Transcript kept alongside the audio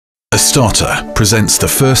ASTARTA presents the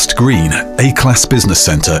first green A-class business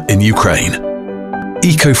center in Ukraine.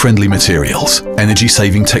 Eco-friendly materials,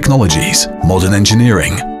 energy-saving technologies, modern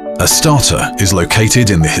engineering. ASTARTA is located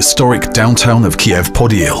in the historic downtown of Kiev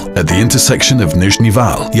Podil at the intersection of Nizhny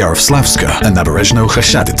Val, Yaroslavska and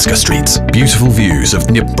Naberezhno-Khashaditska streets. Beautiful views of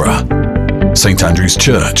Dnipro, St. Andrew's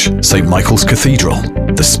Church, St. Michael's Cathedral,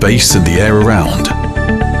 the space and the air around.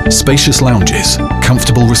 Spacious lounges,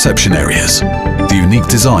 comfortable reception areas, the unique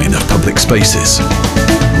design of public spaces,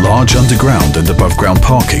 large underground and above-ground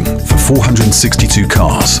parking for 462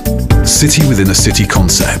 cars, city within a city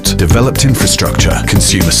concept, developed infrastructure,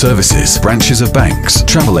 consumer services, branches of banks,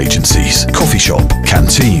 travel agencies, coffee shop,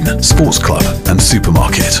 canteen, sports club and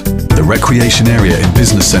supermarket. The recreation area in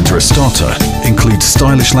Business Center ASTARTA includes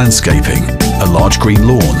stylish landscaping, a large green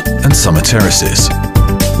lawn and summer terraces.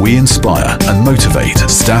 We inspire and motivate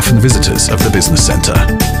staff and visitors of the Business Center.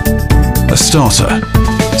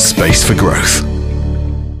 ASTARTA, space for growth.